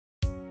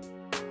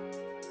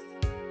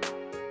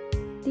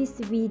This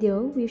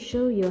video will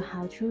show you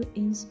how to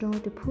install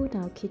the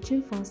pull-down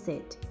kitchen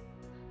faucet.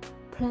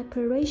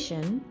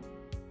 Preparation: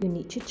 you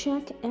need to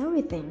check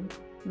everything.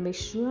 Make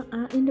sure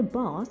are in the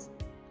box.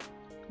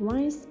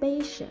 Wire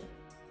spacer,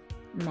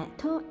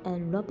 metal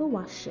and rubber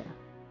washer,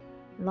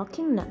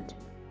 locking nut,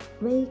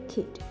 weight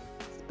kit,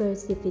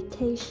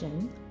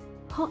 specification,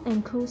 hot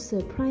and cold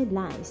supply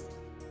lines,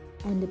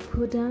 and the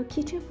pull-down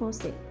kitchen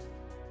faucet.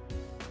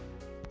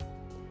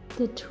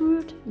 The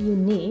tools you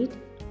need: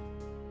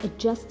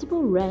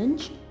 adjustable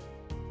wrench,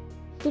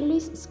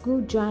 Phillips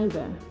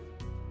screwdriver,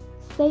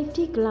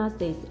 safety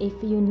glasses if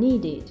you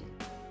need it.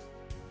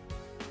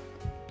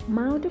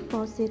 Mount the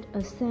faucet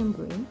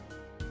assembly.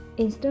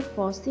 Install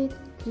faucet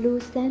through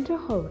center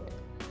hold.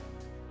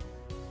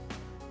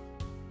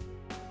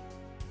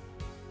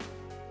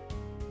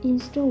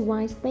 Install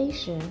wire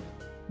spacer,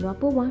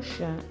 rubber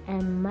washer,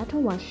 and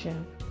metal washer.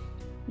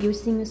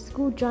 Using a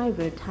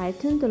screwdriver,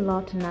 tighten the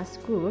lock nut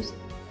screws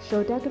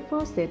so that the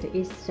faucet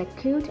is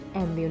secured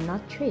and will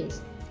not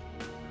twist.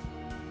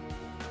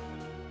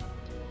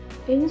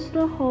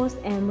 Install hose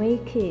and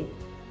weight kit.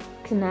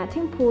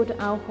 Connecting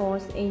pull-out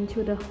hose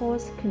into the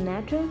hose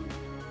connector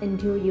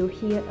until you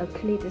hear a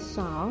click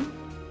sound.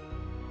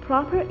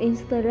 Proper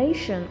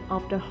installation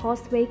of the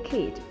hose weight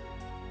kit.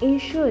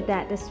 Ensure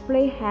that the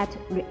spray head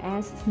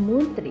reacts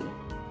smoothly.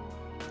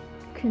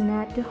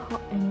 Connect the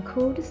hot and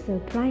cold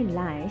supply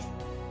lines.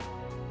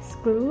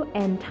 Screw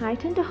and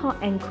tighten the hot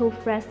and cold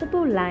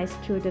flexible lines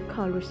to the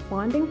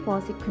corresponding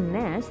faucet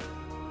connects.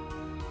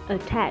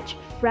 Attach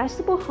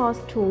flexible hose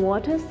to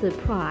water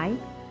supply.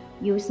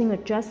 Using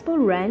adjustable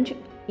wrench,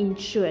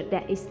 ensure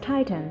that it's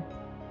tightened.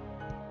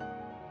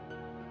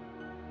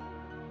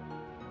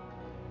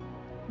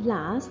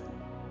 Last,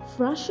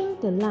 flushing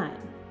the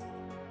line.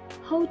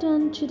 Hold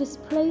on to the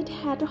spray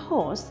head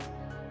hose.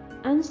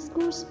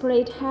 Unscrew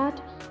spray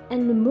head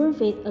and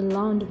remove it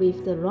along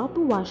with the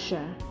rubber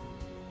washer.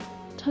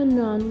 Turn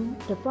on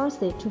the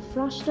faucet to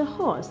flush the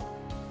hose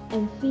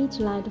and feed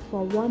light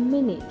for 1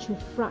 minute to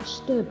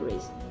flush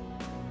debris.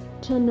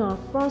 Turn off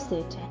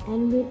faucet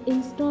and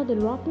reinstall the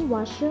rubber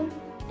washer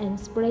and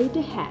spray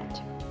the head.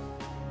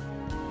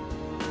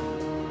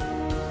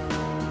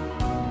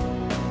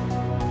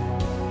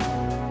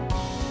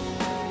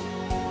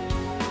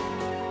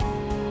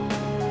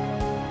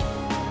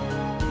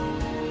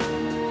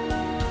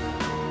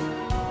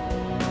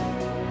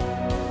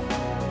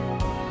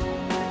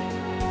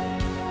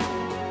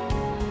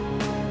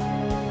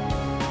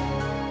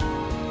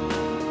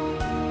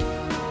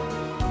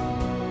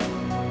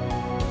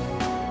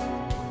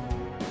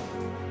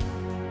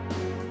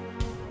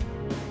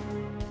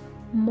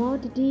 More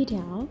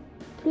detail,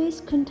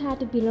 please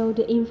contact below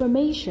the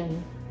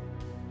information.